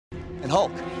And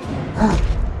Hulk.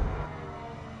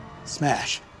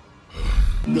 Smash.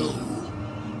 No.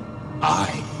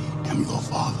 I am your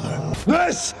father.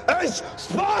 This is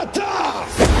Sparta!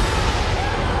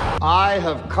 I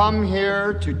have come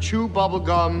here to chew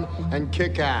bubblegum and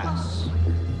kick ass.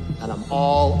 And I'm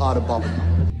all out of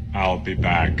bubblegum. I'll be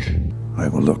back. I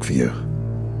will look for you.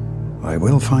 I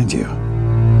will find you.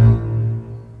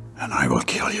 And I will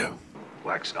kill you.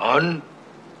 Wax on,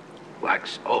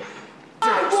 wax off.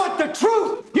 I want the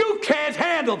truth! You can't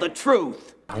handle the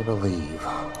truth! I believe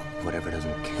whatever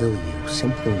doesn't kill you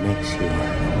simply makes you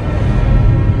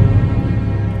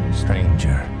a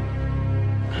stranger.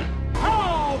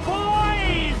 Oh,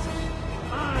 boys!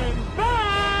 I'm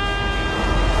back!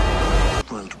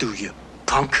 Well, do you,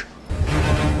 punk?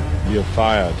 You're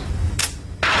fired.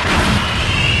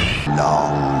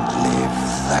 Long live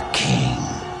the king.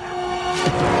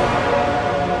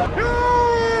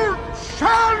 You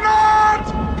shall not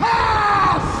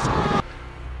pass!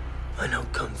 I know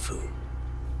Kung Fu.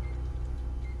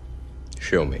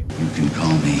 Show me. You can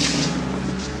call me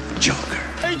Joker.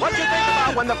 What do you think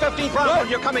about when the 15th round when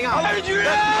you're coming out?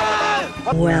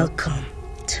 Welcome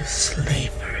to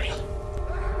slavery.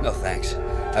 No thanks.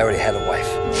 I already have a wife.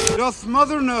 Doth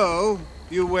mother know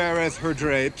you weareth her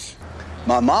drapes?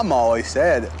 My mom always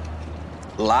said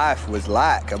life was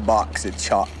like a box of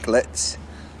chocolates.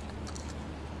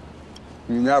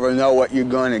 You never know what you're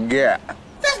gonna get.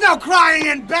 There's no crying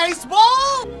in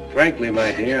baseball! Frankly,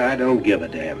 my dear, I don't give a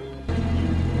damn.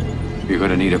 You're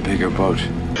gonna need a bigger boat.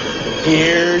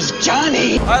 Here's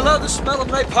Johnny. I love the smell of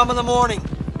napalm in the morning.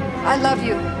 I love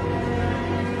you.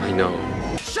 I know.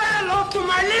 Say hello to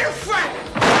my little friend!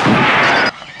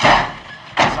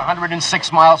 It's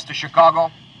 106 miles to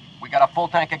Chicago. We got a full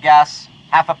tank of gas,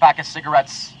 half a pack of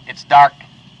cigarettes. It's dark,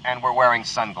 and we're wearing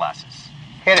sunglasses.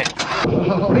 Hit it.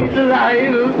 Oh, it's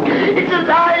alive! It's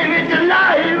alive! It's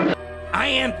alive! I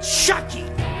am Chucky,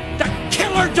 the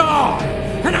killer dog,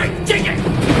 and I dig it!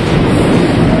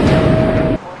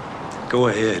 Go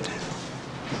ahead.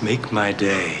 Make my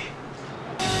day.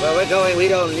 Where we're going, we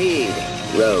don't need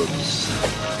roads.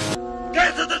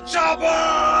 Get to the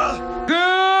chopper!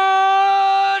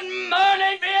 Good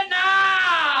morning,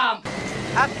 Vietnam!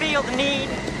 I feel the need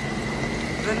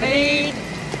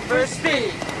for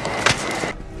speed.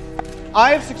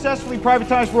 I have successfully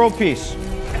privatized world peace.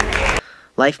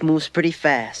 Life moves pretty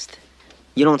fast.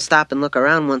 You don't stop and look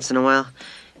around once in a while,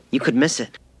 you could miss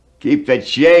it. Keep the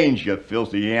change, you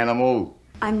filthy animal.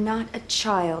 I'm not a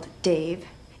child, Dave.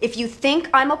 If you think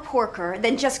I'm a porker,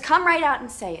 then just come right out and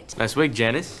say it. Nice wig,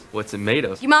 Janice. What's it made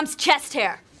of? Your mom's chest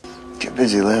hair. Get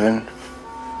busy living.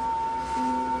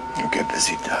 Or get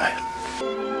busy dying.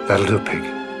 That'll do, pig.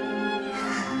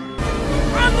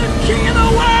 I'm the king of the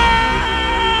world!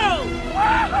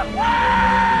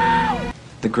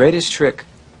 The greatest trick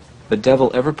the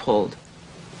devil ever pulled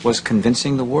was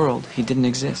convincing the world he didn't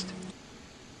exist.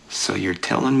 So you're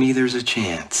telling me there's a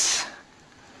chance?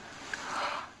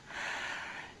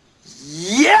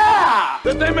 Yeah!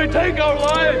 That they may take our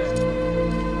lives,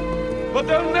 but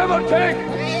they'll never take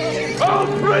our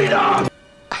freedom!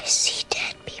 I see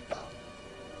dead people.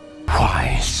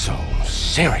 Why so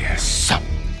serious?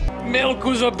 Milk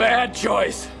was a bad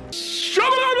choice.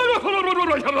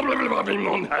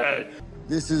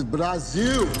 This is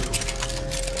Brazil.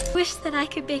 Wish that I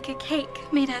could bake a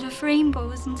cake made out of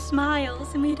rainbows and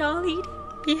smiles and we'd all eat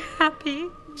it. Be happy.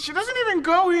 She doesn't even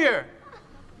go here.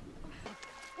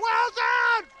 Well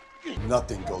done!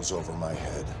 Nothing goes over my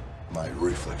head. My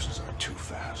reflexes are too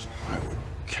fast. I would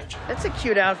catch it. That's a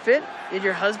cute outfit. Did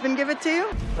your husband give it to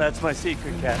you? That's my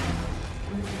secret, Cat.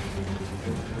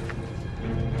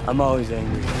 I'm always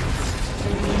angry.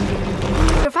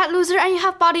 You're a fat loser and you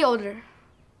have body odor.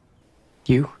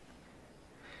 You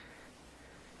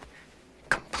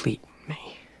complete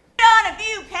me. On a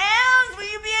few pounds,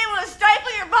 will you be able to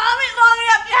stifle your vomit long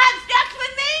enough to have sex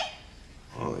with me?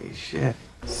 Holy shit.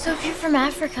 So if you're from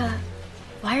Africa,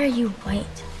 why are you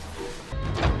white?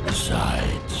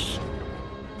 Besides,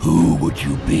 who would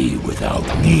you be without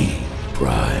me,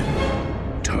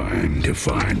 Prime? Time to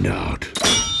find out.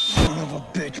 Son of a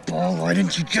bitch, Paul, why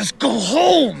didn't you just go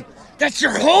home? That's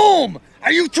your home!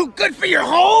 Are you too good for your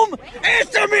home?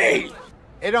 Answer me!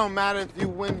 It don't matter if you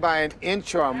win by an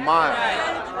inch or a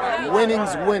mile.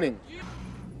 Winning's winning.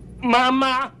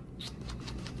 Mama!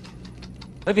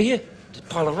 Over here. There's a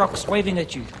pile of rocks waving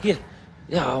at you. Here.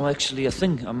 Yeah, I'm actually a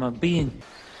thing. I'm a being.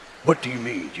 What do you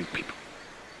mean, you people?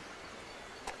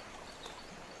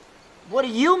 What do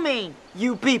you mean,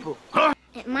 you people?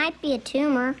 It might be a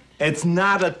tumor. It's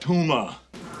not a tumor.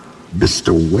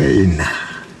 Mr. Wayne.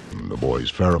 The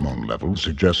boy's pheromone level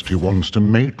suggests he wants to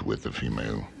mate with the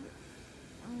female.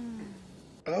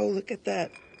 Oh, look at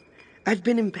that. I've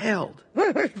been impaled.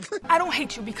 I don't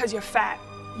hate you because you're fat.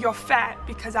 You're fat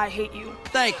because I hate you.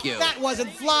 Thank you. That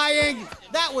wasn't flying.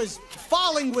 That was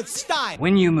falling with style.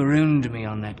 When you marooned me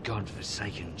on that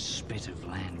godforsaken spit of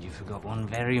land, you forgot one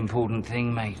very important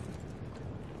thing, mate.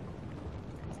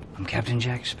 I'm Captain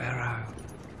Jack Sparrow.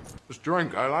 This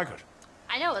drink, I like it.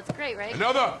 I know, it's great, right?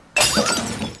 Another! I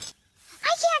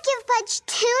can't give Budge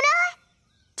tuna.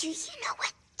 Do you know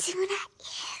what tuna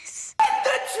is?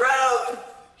 The truth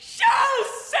shall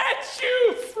set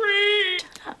you free!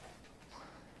 Shut up.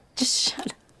 Just shut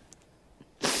up.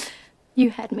 You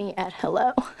had me at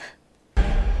hello.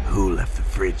 Who left the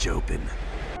fridge open?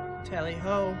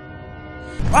 Tally-ho.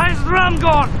 Where's the rum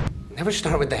gone? Never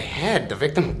start with the head. The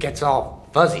victim gets all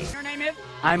fuzzy. Your name is?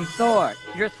 I'm Thor.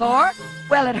 You're Thor?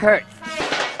 Well, it hurts.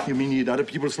 You mean you eat other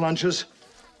people's lunches?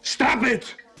 Stop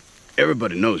it!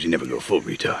 Everybody knows you never go full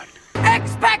retard.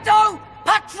 Expecto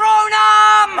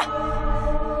Patronum!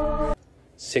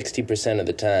 60% of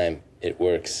the time, it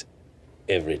works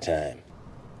every time.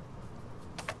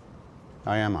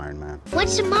 I am Iron Man.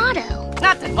 What's the motto?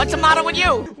 Nothing. What's the matter with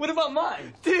you? What about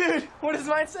mine? Dude, what does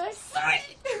mine say?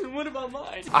 What about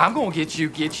mine? I'm gonna get you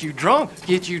drunk.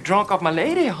 Get you drunk off my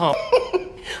lady hump.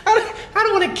 I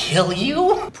don't want to kill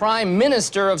you. Prime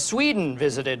Minister of Sweden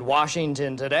visited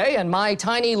Washington today, and my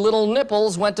tiny little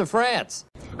nipples went to France.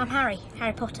 I'm Harry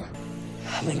Potter.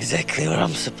 I'm exactly where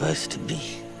I'm supposed to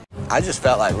be. I just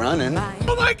felt like running.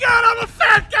 Oh my God, I'm a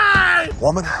fat guy!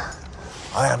 Woman,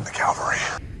 I am the cavalry.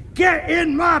 Get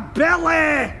in my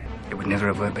belly! It would never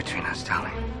have worked between us,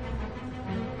 darling.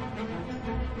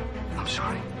 I'm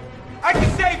sorry. I can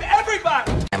save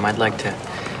everybody! I'd like to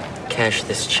cash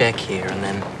this check here, and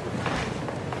then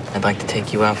I'd like to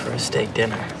take you out for a steak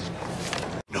dinner.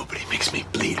 Nobody makes me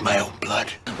bleed my own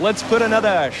blood. Let's put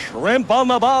another shrimp on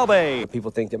the barbie.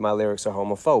 People think that my lyrics are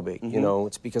homophobic. You know,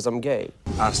 it's because I'm gay.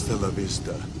 Hasta la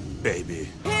vista, baby.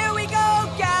 Here we go,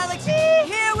 Galaxy!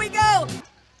 Here we go!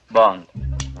 Bond.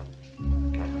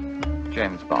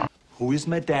 James Bond. Who is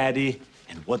my daddy,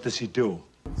 and what does he do?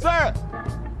 Sir,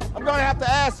 I'm gonna have to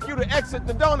ask you to exit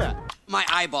the donut. My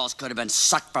eyeballs could have been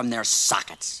sucked from their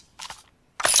sockets.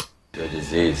 Your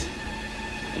disease,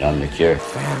 and I'm the cure.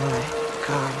 Family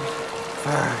comes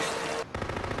first.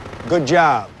 Good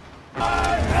job.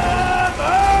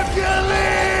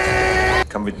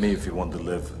 Come with me if you want to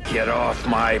live. Get off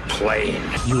my plane.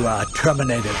 You are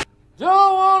terminated.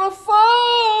 Don't wanna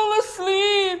fall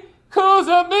asleep, 'cause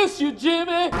I miss you,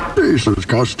 Jimmy. Peace has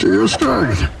cost you your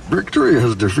strength. Victory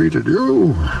has defeated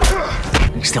you.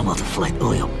 You still want to fight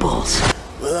all your balls.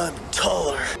 Well, I'm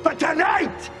taller. But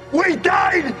tonight, we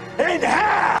dine in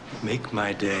hell! Make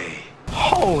my day.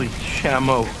 Holy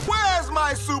shamo. Where's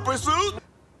my super suit?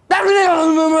 Scully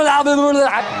doesn't know that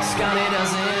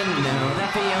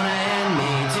Fiona and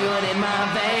me do it in my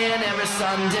van every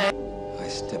Sunday. I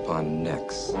step on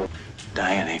necks.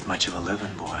 Dying ain't much of a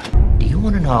living, boy. Do you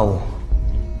want to know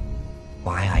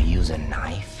why I use a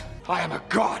knife? I am a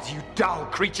god, you dull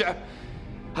creature,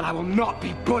 and I will not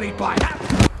be bullied by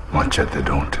that. Manchete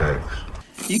don't text.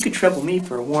 You could trouble me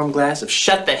for a warm glass of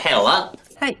shut the hell up.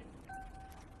 Hey,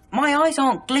 my eyes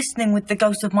aren't glistening with the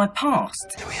ghost of my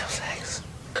past. Do we have sex?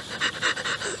 I'm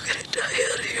gonna die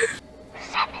out of here.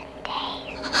 7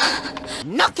 days.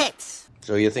 Nuggets!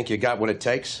 So you think you got what it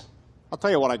takes? I'll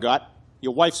tell you what I got.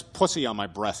 Your wife's pussy on my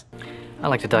breath. I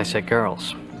like to dissect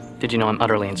girls. Did you know I'm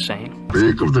utterly insane?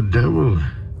 Speak of the devil,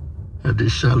 and he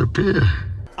shall appear.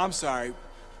 I'm sorry.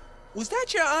 Was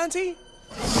that your auntie?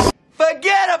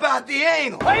 Forget about the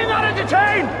anal! Are you not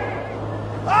entertained?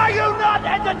 Are you not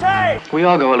entertained? We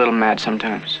all go a little mad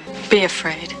sometimes. Be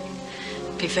afraid.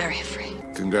 Be very afraid.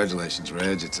 Congratulations,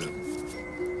 Reg. It's a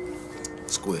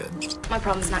squid. My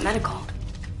problem's not medical.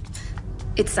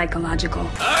 It's psychological.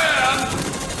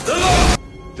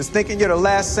 Does thinking you're the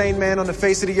last sane man on the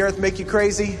face of the earth make you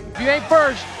crazy? If you ain't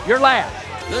first, you're last.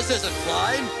 This isn't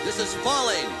flying. This is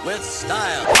falling with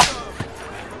style.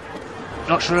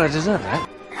 Not sure I deserve that.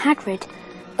 Hagrid,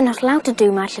 we're not allowed to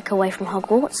do magic away from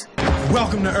Hogwarts.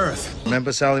 Welcome to Earth.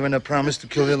 Remember, Sally, when I promised to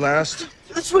kill you last?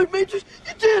 That's right, Major.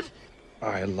 You did.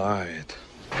 I lied.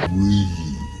 We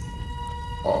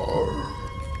are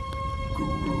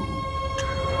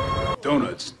Groot.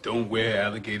 Donuts don't wear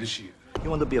alligator shoes. You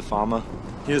want to be a farmer?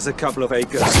 Here's a couple of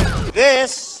acres.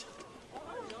 This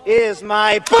is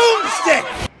my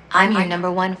boomstick! I'm your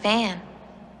 #1 fan.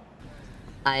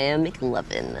 I am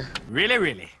McLovin.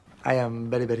 Really? I am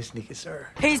very, very sneaky, sir.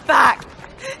 He's back!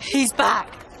 He's back!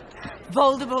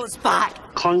 Voldemort's back!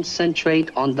 Concentrate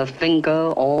on the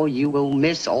finger or you will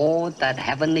miss all that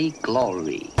heavenly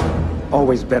glory.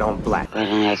 always bet on black. What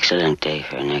an excellent day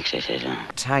for an exorcism.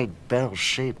 Tight,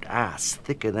 bell-shaped ass,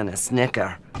 thicker than a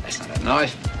Snicker. That's not a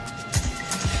knife.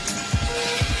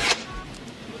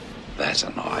 That's a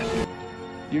knife.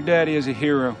 Your daddy is a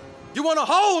hero. You want to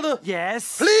hold her?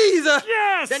 Yes. Please?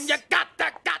 Yes! Then you got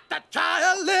to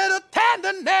try a little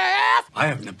tenderness. I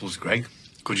have nipples, Greg.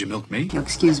 Could you milk me? You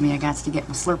excuse me, I got to get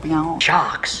my Slurpee on.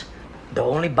 Sharks, they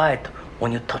only bite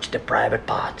when you touch the private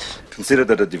parts. Consider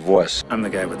that a divorce. I'm the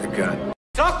guy with the gun.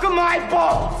 Suck my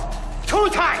balls 2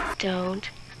 times. Don't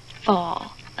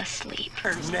fall asleep.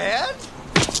 Ned?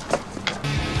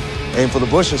 Aim for the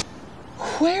bushes.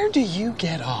 Where do you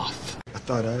get off? I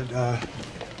thought I'd,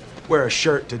 wear a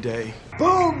shirt today.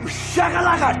 Boom!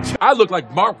 Shakalaka! I look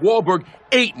like Mark Wahlberg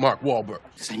ate Mark Wahlberg.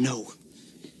 Because I know,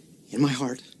 in my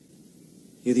heart,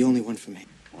 you're the only one for me.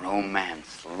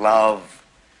 Romance, love.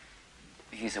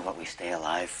 These are what we stay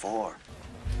alive for.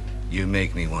 You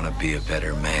make me want to be a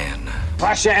better man.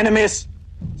 Crush your enemies.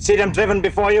 See them driven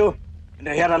before you, and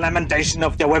hear the lamentation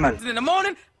of their women. In the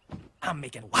morning, I'm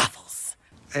making waffles.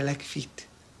 I like feet.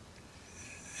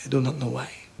 I do not know why.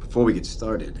 Before we get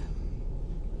started,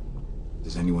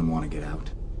 does anyone want to get out?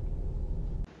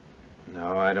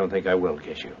 No, I don't think I will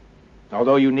kiss you.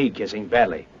 Although you need kissing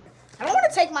badly. I don't want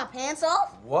to take my pants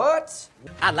off. What?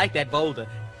 I like that boulder.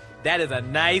 That is a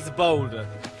nice boulder.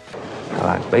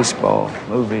 I like baseball,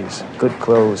 movies, good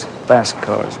clothes, fast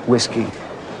cars, whiskey,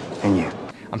 and you.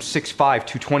 I'm 6'5",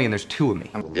 220, and there's 2 of me.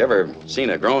 You ever seen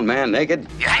a grown man naked?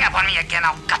 You hang up on me again,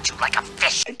 I'll gut you like a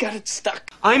fish. I got it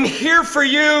stuck. I'm here for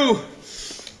you.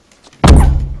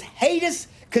 Hate us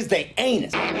because they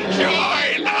ain't us.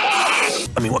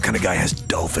 I mean, what kind of guy has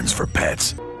dolphins for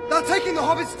pets? They're taking the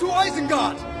hobbits to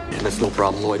Isengard. That's no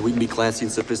problem, Lloyd. We can be classy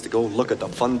and sophisticated. Look at the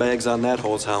fun bags on that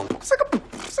horse hound.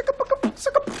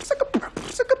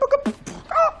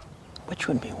 Which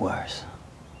would be worse?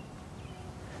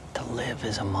 To live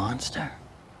as a monster?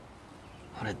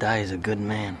 Or to die as a good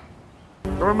man?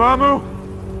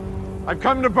 Dormammu, I've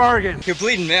come to bargain. You're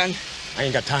bleeding, man. I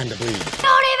ain't got time to bleed.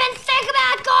 Don't even think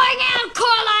about going out,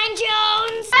 Coraline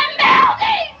Jones! I'm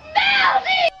melting!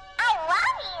 Melting! I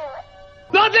love you!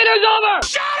 Nothing is over!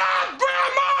 Shut up,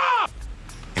 Grandma!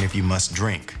 And if you must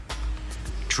drink,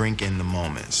 drink in the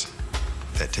moments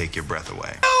that take your breath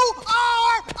away. You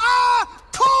are a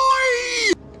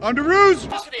toy! Underoos!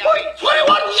 21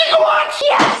 gigawatts!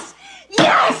 Yes!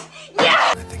 Yes!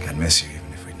 Yes! I think I'd miss you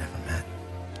even if we never met.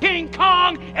 King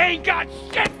Kong ain't got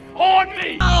shit on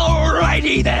me!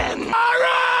 Alrighty then!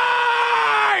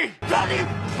 Alright! Bloody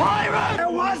pirate!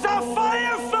 There was a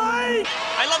firefight!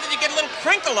 I love that you get a little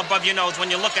crinkle above your nose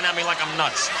when you're looking at me like I'm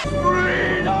nuts.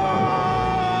 Freedom!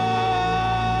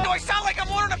 Do I sound like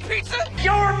I'm ordering a pizza?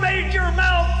 Your major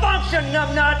malfunction,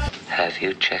 numbnuts! Have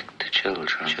you checked the children?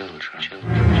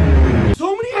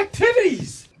 So many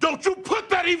activities! Don't you put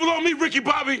that evil on me, Ricky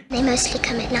Bobby! They mostly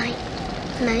come at night.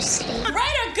 Mostly.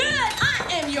 Great or good, I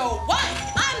am your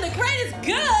wife. I'm the greatest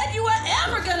good you are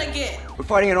ever gonna get. We're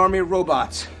fighting an army of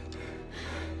robots.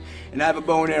 And I have a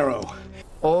bow and arrow.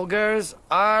 Ogres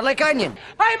are like onion.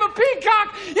 I'm a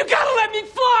peacock! You gotta let me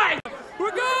fly!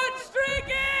 We're good,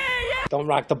 Streaky! Yeah. Don't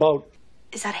rock the boat.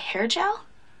 Is that a hair gel?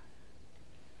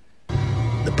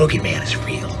 The boogeyman is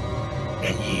real,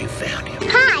 and you found him.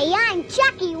 Hi, I'm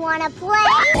Chucky. Wanna play?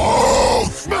 Oh,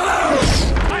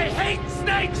 smash! I hate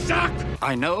snakes, Chuck!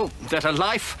 I know that a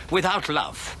life without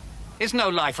love is no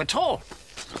life at all.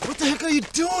 What the heck are you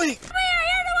doing? We're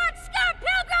here to watch Scott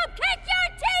Pilgrim kick your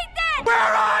teeth in! Where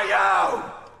are you?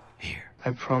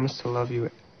 I promise to love you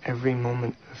every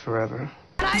moment forever.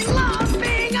 I love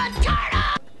being a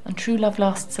turtle! And true love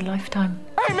lasts a lifetime.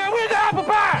 Hey man, where's the apple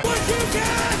pie?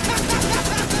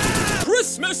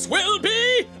 Christmas will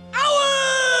be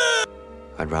ours!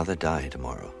 I'd rather die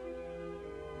tomorrow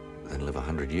than live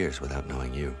 100 years without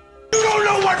knowing you. You don't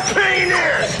know what pain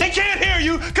is! They can't hear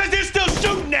you because they're still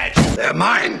shooting at you! They're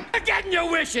mine! You're getting your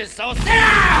wishes, so sit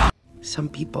down! Some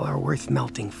people are worth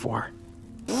melting for.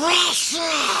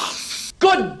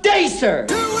 Good day, sir!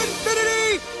 To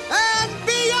infinity and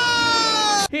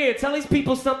beyond! Here, tell these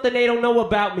people something they don't know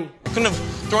about me. I couldn't have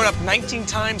thrown up 19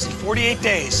 times in 48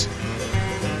 days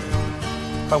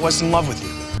if I was in love with you.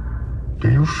 Do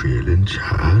you feel in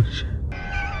charge?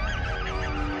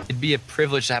 It'd be a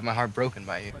privilege to have my heart broken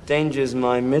by you. Danger's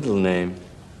my middle name.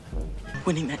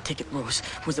 Winning that ticket, Rose,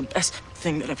 was the best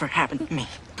thing that ever happened to me.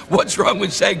 What's wrong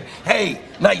with saying, hey,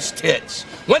 nice tits?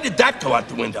 When did that go out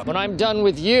the window? When I'm done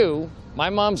with you, my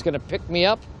mom's gonna pick me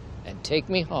up and take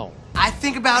me home. I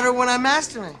think about her when I'm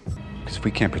mastering. Because if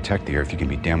we can't protect the Earth, you can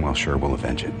be damn well sure we'll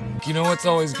avenge it. You know what's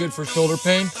always good for shoulder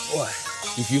pain? What?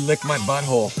 If you lick my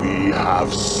butthole. We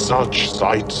have such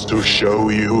sights to show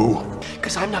you.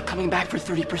 Because I'm not coming back for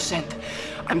 30%.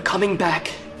 I'm coming back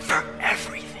for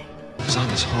everything. Because I'm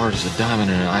as hard as a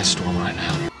diamond in an ice storm right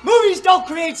now. Movies don't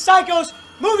create psychos.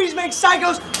 Movies make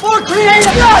psychos more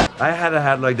creative. I had a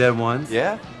hat like that once.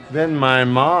 Yeah? Then my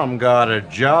mom got a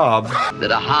job.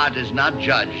 That a heart is not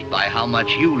judged by how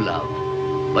much you love,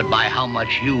 but by how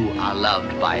much you are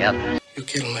loved by others. You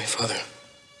killed my father.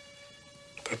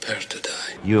 Prepare to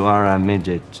die. You are a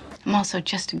midget. I'm also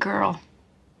just a girl.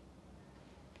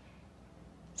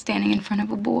 Standing in front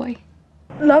of a boy.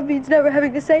 Love means never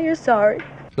having to say you're sorry.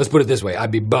 Let's put it this way,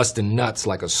 I'd be busting nuts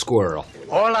like a squirrel.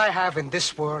 All I have in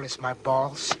this world is my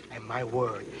balls and my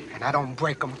word, and I don't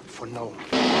break them for no one.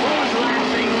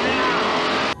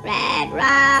 Red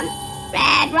rum!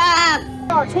 Red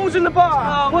rum! Who's in the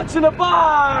box? What's in the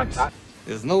box?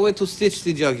 There's no way to stitch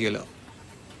the jugular.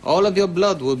 All of your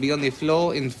blood will be on the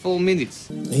floor in 4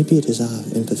 minutes. Maybe it is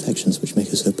our imperfections which make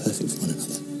us so perfect for one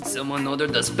another. Someone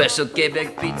ordered a special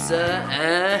Quebec pizza,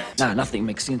 eh? Nah, nothing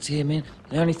makes sense here, man.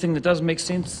 The only thing that does make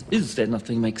sense is that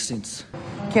nothing makes sense.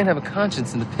 You can't have a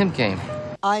conscience in the pimp game.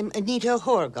 I'm Anita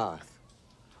Horgarth.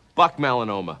 Buck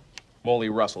melanoma. Molly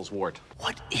Russell's wart.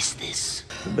 What is this?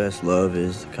 The best love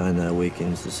is the kind that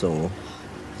awakens the soul,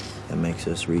 that makes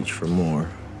us reach for more.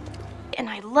 And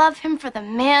I love him for the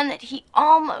man that he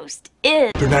almost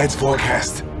is. Tonight's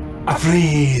forecast. A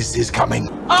freeze is coming.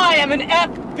 I am an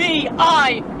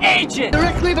FBI agent.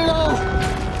 Directly below.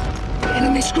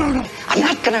 Enemy scrotum. I'm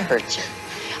not gonna hurt you.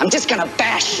 I'm just gonna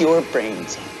bash your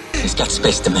brains in. He's got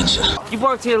space dementia. You've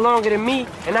worked here longer than me,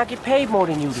 and I get paid more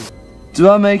than you do. Do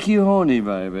I make you horny,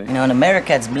 baby? You know, in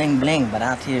America it's bling bling, but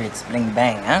out here it's bling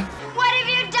bang, huh? What have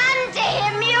you done to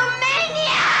him, you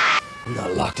maniac? I'm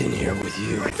not locked in here with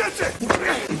you.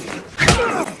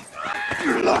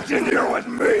 You're locked in here with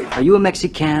me. Are you a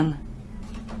Mexican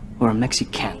or a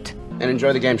Mexicant? And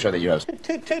enjoy the game show that you host.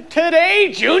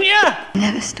 Today, Junior? I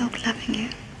never stopped loving you,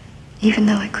 even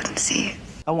though I couldn't see it.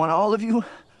 I want all of you,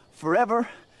 forever.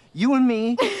 You and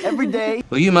me, every day.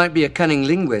 Well, you might be a cunning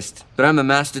linguist, but I'm a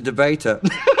master debater.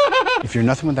 If you're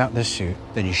nothing without this suit,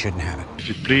 then you shouldn't have it. If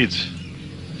it bleeds,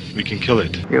 we can kill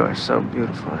it. You are so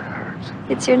beautiful, it hurts.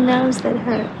 It's your nose that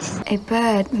hurts. A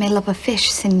bird may love a fish,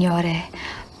 signore,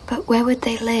 but where would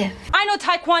they live? I know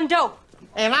Taekwondo.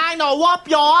 And I know whop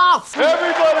your ass.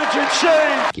 Everybody should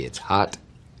change. It's hot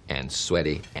and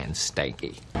sweaty and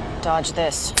stanky. Dodge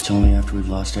this. It's only after we've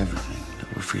lost everything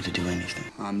that we're free to do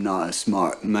anything. I'm not a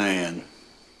smart man,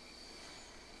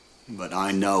 but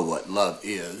I know what love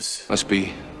is. Must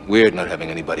be weird not having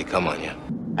anybody come on you.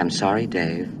 I'm sorry,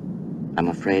 Dave. I'm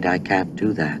afraid I can't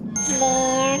do that.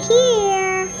 They're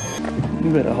here.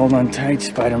 You better hold on tight,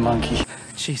 Spider Monkey.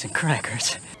 Cheese and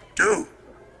crackers. Do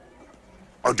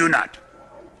or do not.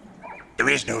 There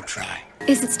is no try.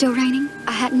 Is it still raining?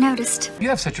 I hadn't noticed. You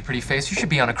have such a pretty face, you should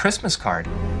be on a Christmas card.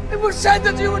 It was said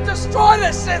that you would destroy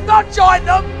this and not join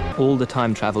them. All the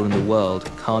time travel in the world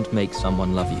can't make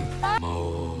someone love you.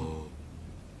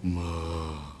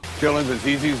 Killing's as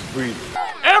easy as breathing.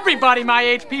 Everybody my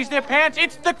age pees their pants.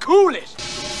 It's the coolest.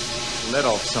 Let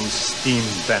off some steam,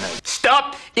 Bennett.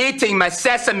 Stop eating my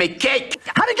sesame cake.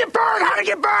 How to get burned? How to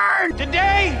get burned?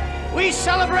 Today, we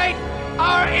celebrate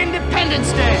our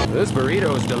Independence Day. This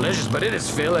burrito is delicious, but it is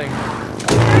filling.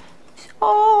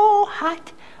 Oh,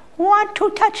 hot. Want to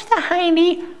touch the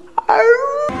hiney.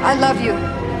 I love you.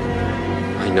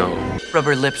 I know.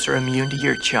 Rubber lips are immune to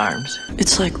your charms.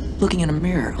 It's like looking in a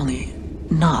mirror, only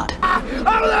not.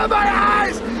 Open my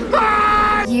eyes!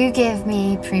 You give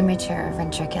me premature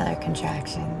ventricular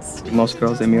contractions. Most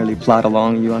girls, they merely plod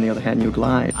along. You, on the other hand, you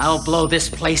glide. I'll blow this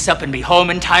place up and be home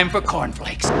in time for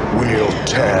cornflakes. We'll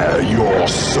tear your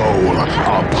soul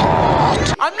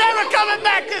apart. I'm never coming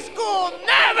back to school.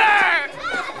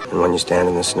 Never! And when you stand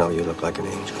in the snow, you look like an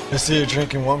angel. I see you're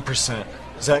drinking 1%.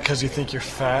 Is that because you think you're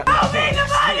fat? I'll be the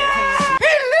money!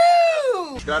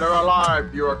 Hello! Dead or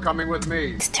alive, you are coming with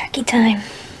me. It's turkey time.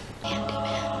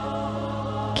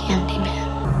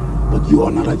 But you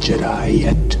are not a Jedi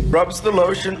yet. Rubs the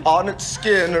lotion on its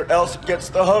skin or else it gets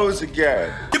the hose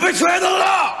again. You betray the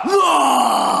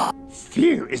law!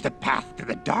 Fear is the path to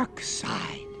the dark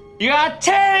side. You are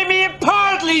tearing me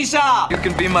apart, Lisa! You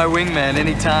can be my wingman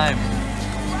anytime.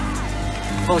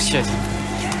 Bullshit.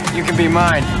 You can be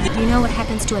mine. You know what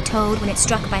happens to a toad when it's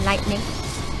struck by lightning?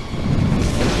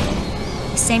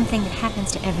 The same thing that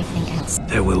happens to everything else.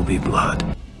 There will be blood.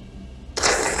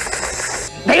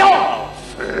 They all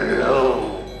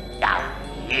flow down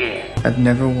here. I've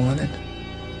never wanted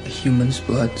a human's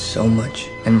blood so much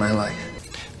in my life.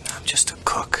 I'm just a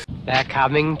cook. They're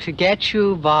coming to get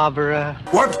you, Barbara.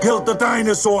 What killed the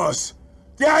dinosaurs?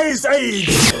 The Ice Age!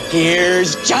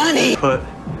 Here's Johnny. Put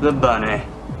the bunny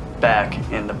back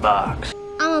in the box.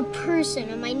 I'm a person,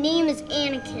 and my name is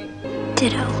Anakin.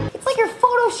 Ditto. It's like you're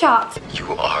photoshopped.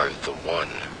 You are the one,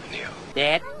 Neo.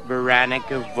 That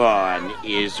Veronica Vaughn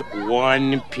is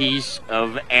one piece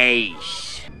of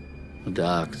ace. The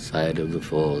dark side of the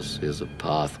Force is a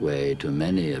pathway to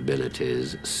many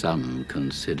abilities some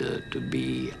consider to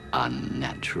be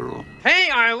unnatural. Hey,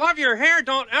 I love your hair.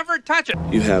 Don't ever touch it.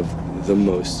 You have the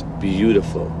most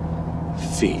beautiful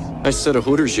feet. Nice set of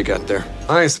hooters you got there.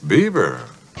 Nice beaver.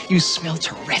 You smell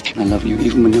terrific. I love you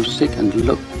even when you're sick and you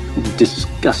look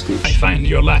disgusting. I find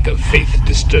your lack of faith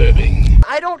disturbing.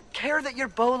 I don't care that you're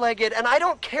bow-legged, and I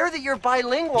don't care that you're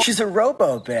bilingual. She's a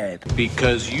robo-babe.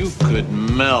 Because you could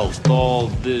melt all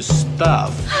this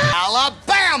stuff.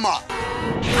 Alabama!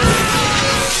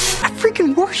 I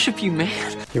freaking worship you,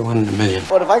 man. You're one in a million.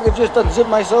 But if I could just unzip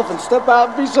myself and step out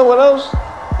and be someone else,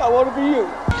 I want to be you.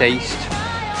 Taste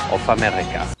of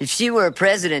America. If she were a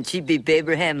president, she'd be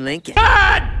Abraham Lincoln.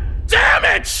 God damn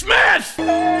it, Smith!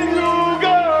 Hey, you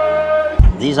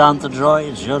guys! These aren't the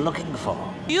droids you're looking for.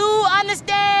 You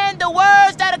understand the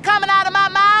words that are coming out of my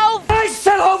mouth? I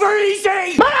said over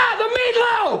easy! The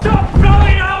meatloaf! Stop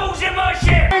blowing holes in my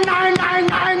shit!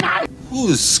 9.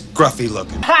 Who's scruffy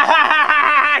looking? Ha ha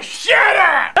ha ha! Shut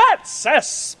up! That's a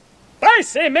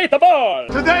spicy meatball.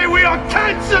 Today we are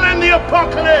canceling the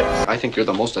apocalypse! I think you're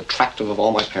the most attractive of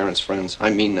all my parents' friends. I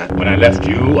mean that. When I left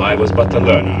you, I was but the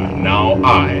learner. Now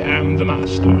I am the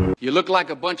master. You look like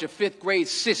a bunch of 5th grade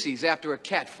sissies after a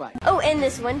cat fight. Oh, and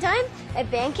this one time at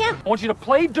band camp, I want you to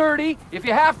play dirty if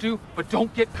you have to, but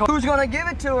don't get caught. Who's gonna give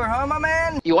it to her, huh, my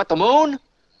man? You want the moon?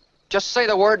 Just say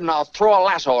the word and I'll throw a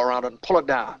lasso around it and pull it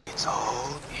down. It's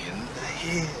all in the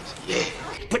head. Yeah.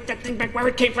 Put that thing back where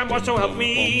it came from, or so help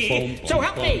me! So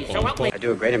help me! So help me! I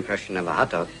do a great impression of a hot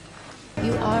dog.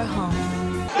 You are home.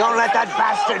 Don't let that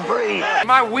bastard breathe.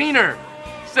 My wiener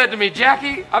said to me,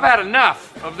 Jackie, I've had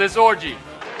enough of this orgy.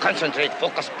 Concentrate,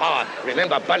 focus, power.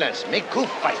 Remember, balance. Make cool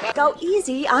fight. Go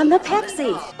easy on the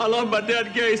Pepsi. I love my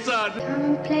dead gay son. come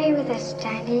and play with us,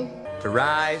 Daddy. To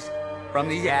rise from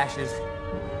the ashes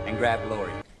and grab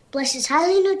glory. Bless this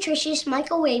highly nutritious,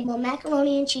 microwavable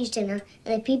macaroni and cheese dinner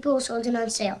and the people who sold it on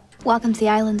sale. Welcome to the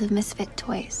island of misfit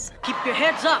toys. Keep your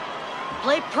heads up.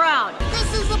 Play proud.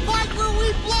 This is the part where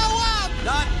we blow up!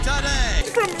 Not today.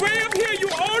 From way up here, you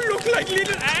all look like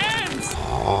little ants.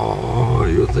 Oh,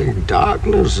 you think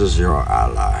darkness is your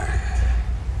ally?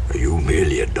 You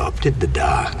merely adopted the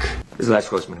dark. This is Last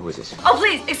Grossman. Who is this? Oh,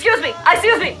 please, excuse me. I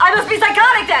must be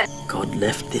psychotic then. God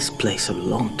left this place a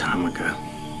long time ago.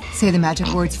 Say the magic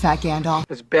words, Fat Gandalf.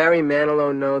 Does Barry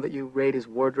Manilow know that you raid his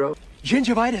wardrobe?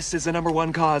 Gingivitis is the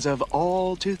 #1 cause of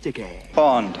all tooth decay.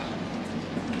 Bond.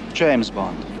 James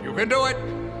Bond. You can do it.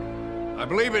 I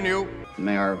believe in you.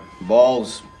 May our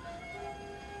balls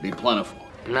be plentiful.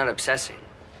 I'm not obsessing.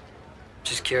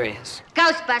 Just curious.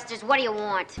 Ghostbusters, what do you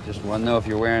want? Just want to know if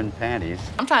you're wearing panties.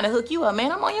 I'm trying to hook you up,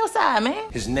 man. I'm on your side,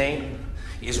 man. His name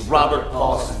is Robert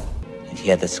Paulson. And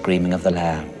hear the screaming of the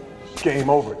lamb. Game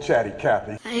over, Chatty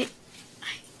Cathy.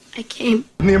 I came.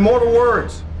 In the immortal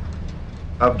words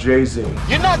of Jay-Z.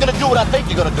 You're not gonna do what I think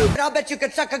you're gonna do. I'll bet you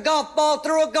could suck a golf ball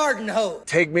through a garden hose.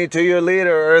 Take me to your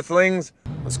leader, Earthlings.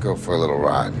 Let's go for a little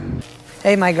ride.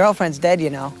 Hey, my girlfriend's dead, you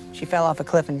know. She fell off a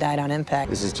cliff and died on impact.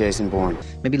 This is Jason Bourne.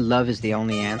 Maybe love is the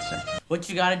only answer. What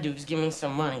you gotta do is give me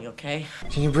some money, okay?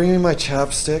 Can you bring me my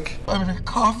chapstick? I'm in a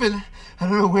coffin. I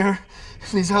don't know where.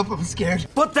 Please help, I'm scared.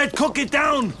 Put that cookie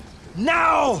down!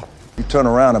 Now! You turn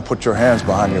around and put your hands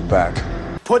behind your back.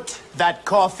 Put that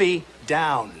coffee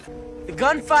down. The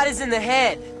gunfight is in the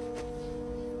head,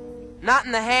 not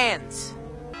in the hands.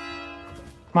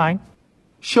 Mine?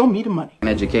 Show me the money. An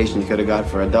education you could have got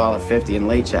for $1.50 in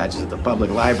late charges at the public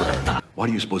library. Why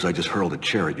do you suppose I just hurled a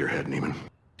chair at your head, Neiman?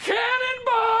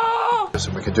 Cannonball!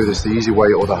 Listen, we can do this the easy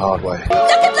way or the hard way.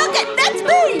 Look it, that's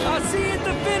me! I'll see you at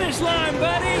the finish line,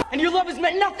 buddy. And your love has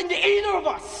meant nothing to either of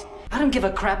us. I don't give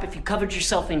a crap if you covered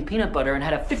yourself in peanut butter and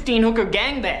had a 15-hooker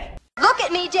gangbang. Look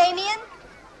at me, Damien.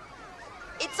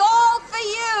 It's all for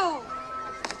you.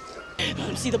 Let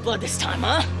him see the blood this time,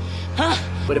 huh? Huh?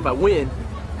 But if I win,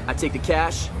 I take the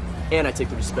cash and I take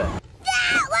the respect.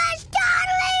 That was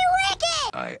totally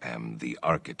wicked. I am the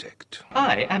architect.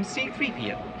 I am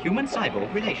C-3PO,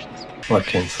 human-cyborg relations. What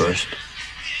came first?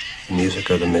 The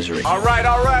music or the misery? All right,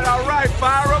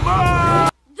 fire 'em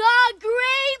up! The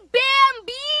Great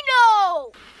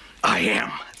Bambino. I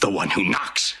am the one who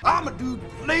knocks. I'm a dude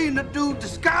playing a dude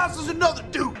disguised as another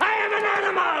dude. I am an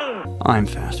animal. I'm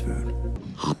fast food.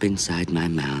 Hop inside my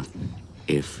mouth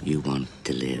if you want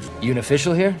to live. You an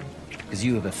official here? Because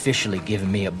you have officially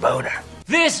given me a boner.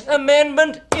 This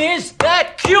amendment is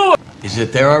that cure! is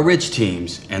that there are rich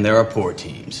teams and there are poor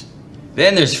teams.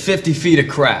 Then there's 50 feet of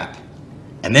crap.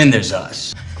 And then there's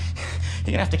us.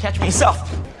 You're gonna have to catch me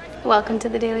yourself. Welcome to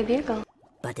the Daily Bugle.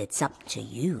 But it's up to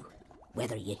you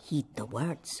whether you heed the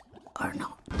words or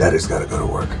not. Daddy's gotta go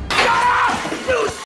to work.